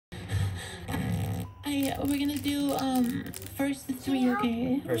we're gonna do first the 3,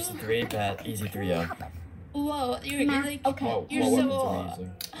 okay? First 3, bet easy 3-0. Whoa, you're like Okay. you're What so weapons are we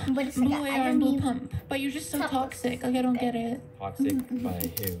using? But it's blue like, AR and blue pump, but you're just so toxic. Like I don't get it. Toxic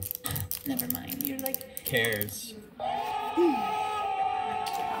by who? Never mind. You're like Cares.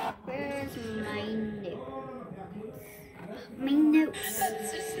 Where's my notes? My notes.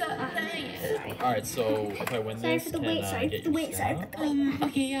 that's just not nice. Alright, so if I win Sorry this, for the can wait, I sorry get for the your wait, sorry for snap? the wait.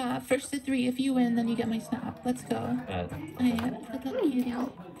 Okay, yeah. First to 3. If you win, then you get my snap. Let's go. Bet. Hey, put that cutie.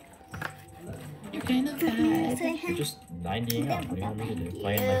 You're kind of bad. You're just 90ing up. What do you want me to do?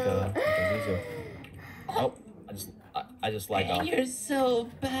 Playing like a loser. Oh, I just lagged off. You're so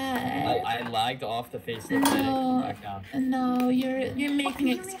bad. I lagged off the face of the No. back down. No, you're making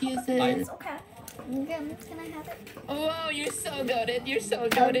excuses. It's okay. Can I have it? Whoa, you're so goated. You're so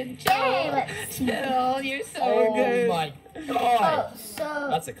goated. Chill. let's see. Chill. You're so Oh good. my god! So.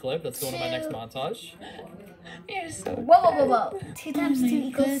 That's a clip. That's going to my next montage. You're so Whoa. 2 times 2 my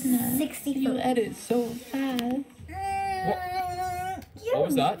equals goodness. 64. You edit so fast. You're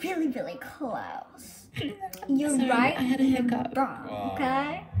was that? really, really close. You're Sorry, right. I had a hiccup. Wrong.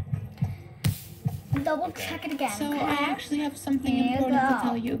 Okay. Double check it again. So okay? I actually have something Here you important to go.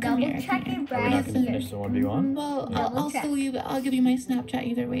 tell you. Come Double here. check Come here. it Are we right not going to here. finish the 1v1? Well, Double I'll check. I'll give you my Snapchat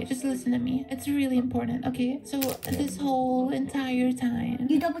either way. Just listen to me. It's really important, okay? So this whole entire time.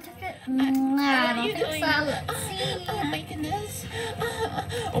 You double check it? What I are don't you think doing? so. Let's see. Oh my goodness.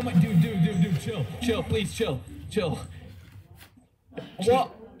 Oh my dude, chill, please, chill.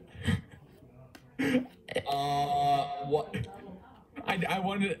 What? What? I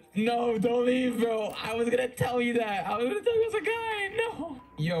wanted. No, don't leave, bro. I was gonna tell you that. I was gonna tell you as a guy. No.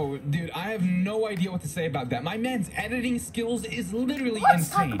 Yo, dude, I have no idea what to say about that. My man's editing skills is literally Let's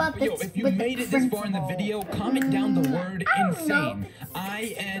talk insane. about Yo, this if you with made the it this far in the principal. video, comment down the word I don't insane. know.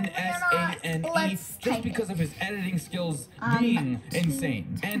 INSANE. Let's Just type because it. of his editing skills being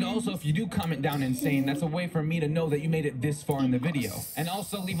insane. And also, if you do comment down insane, that's a way for me to know that you made it this far in the video. And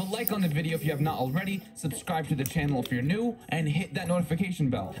also, leave a like on the video if you have not already. Subscribe to the channel if you're new, and hit that notification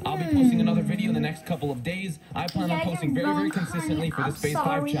bell. I'll be posting another video in the next couple of days. I plan on Yeah, posting you're very, very wrong, consistently honey. for this I'm Phase 5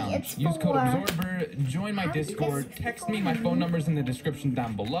 sorry, challenge. it's Use code for- Absorber, join my How did Discord, this text me, my phone number's in the description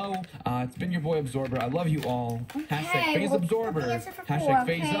down below. It's been your boy Absorber. I love you all. Hashtag Phase well, Absorber. the answer for Hashtag 4,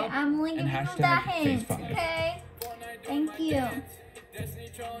 Phase okay? Up. I'm linking And you hashtag that Phase hint, 5. okay? Thank you.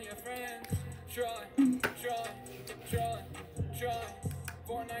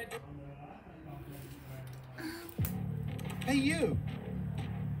 Hey, you!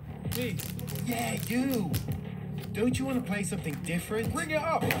 Please. Yeah, you! Don't you want to play something different? Bring it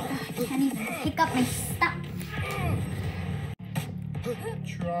up! I can't even pick up my stuff.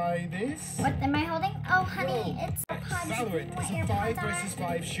 Try this. What am I holding? Oh, honey, it's a pod. Valorant is a 5 versus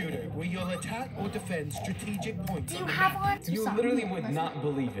 5 shooter where you'll attack or defend strategic points. Do you have one? You literally would not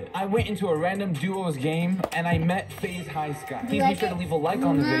believe it. I went into a random duos game and I met FaZe High Sky. Please like be sure to it? leave a like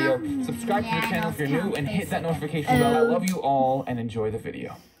on the video, subscribe to Yeah, the channel if you're those new, count and hit that FaZe. notification bell. I love you all and enjoy the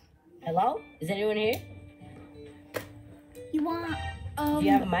video. Hello? Is anyone here? You want? Do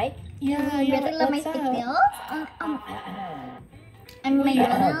you have a mic? Yeah, You yeah. really love my What's big up? nails? I'm my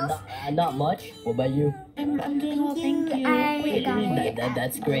nails. Not much. What about you? I'm doing well, thank you. I Wait, got it.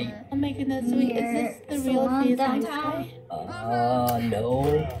 That's great. oh my goodness, wait, is this the Here's real one FaZe High downtown. Sky?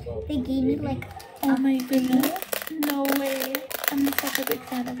 No. They gave me like Oh my goodness. No way. I'm such a big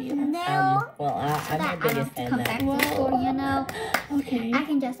fan of you. nail. Well, I'm That your I biggest have to fan come now. back to school, you know. Okay. I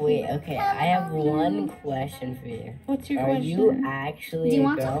can just Wait, okay. I have one question for you. What's your Are question? you actually Do you a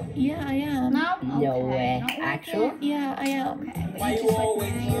want girl? Yeah, I am. No. No Okay. way. Not like Actual? it. Yeah, I am. Why you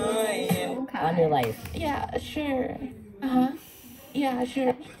always lying? Okay. On your life. Yeah, sure. Uh-huh. Yeah,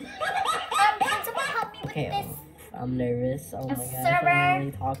 sure. Can someone help me with Okay. this? I'm nervous. Oh my A gosh. I server. don't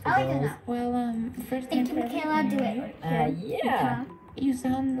really talk to I like girls. that. Well, first Thank time you, for Michaela. Do everything, it. right? Yeah. You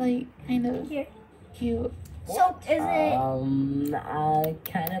sound like kind of Here. cute. So is it I'm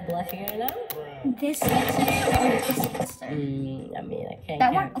kind of blushing right now. this answer or this answer? I mean, I can't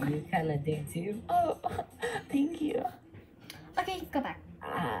That one? count. You kind of do too. Oh, thank you. Okay, go back.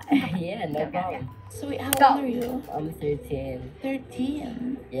 Yeah, no problem. So wait, how Go. old are you? I'm 13.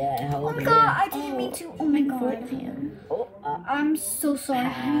 13. Yeah, how Oh old my are god, I didn't mean to. Oh my I'm god. 14. you? Oh, I'm so sorry,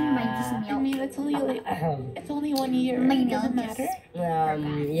 honey. My I Disney mean, it's only like, it's only 1 year. My Does it nails matter?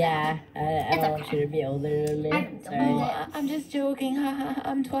 yeah, I It's don't okay. want you to be older than me. I don't Sorry. know. I'm just joking. Ha ha ha.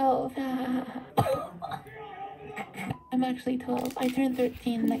 I'm 12. Ha ha ha. I'm actually 12. I turn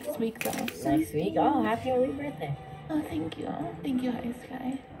 13 next week though. Next week? Oh, happy early birthday. Oh, thank you. Thank you, High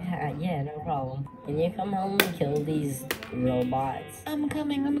Sky. Yeah, no problem. Can you come home and kill these robots? I'm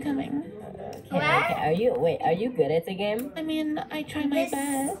coming. Okay. Are you good at the game? I mean, I try my This-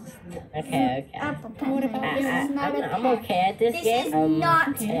 best. Okay. What about you? This is not a I'm pet. okay at this This game. is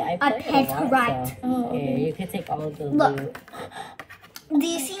not I a played pet lot, right. so- Oh, Here, okay. you can take all the Look. loot. Do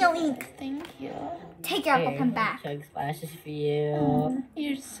you see no ink? Thank you. Take your apple Here, pen back. Chug splashes for you.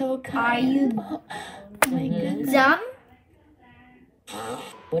 You're so Are kind. you Oh my goodness. dumb?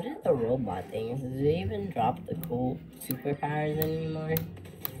 What are the robot things? Do they even drop the cool superpowers anymore?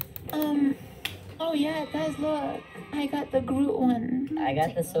 Oh yeah, it does. Look, I got the Groot one. I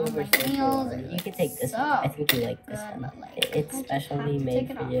got the silver super nails one. You can take this so one. I think you like this good, one. but, like, It's I just specially have to made take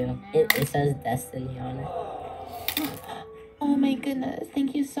it for off you. now. It says Destiny on it. Oh my goodness,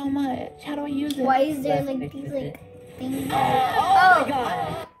 thank you so much. How do I use it? Why is there Left like click these with like it. things? Oh my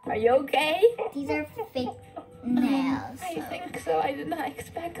god! Are you okay? These are fake nails. I think so. I did not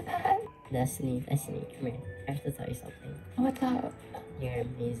expect that. Destiny, come here. I have to tell you something. What's up? You're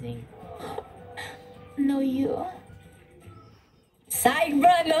amazing. No, you. Psych, bro!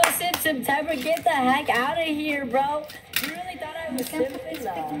 No Sim September! Get the heck out of here, bro! You really thought I was Don't put simping? these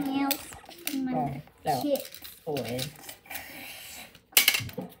fake No. nails in my Oh, no. shit. Go away.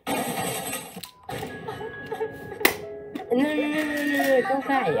 No, don't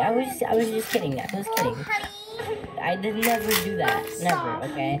cry. I was just kidding. I was Oh, kidding. honey. I did never do that. Never,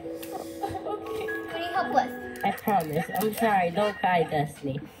 okay? What do you help with? I promise. I'm sorry. Don't cry,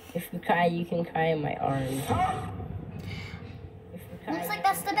 Destiny. If you cry, you can cry in my arms. If you cry, Looks like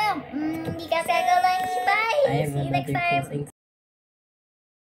that's the bell. You guys gotta go lunch. Bye. I have See you next another time. cool thing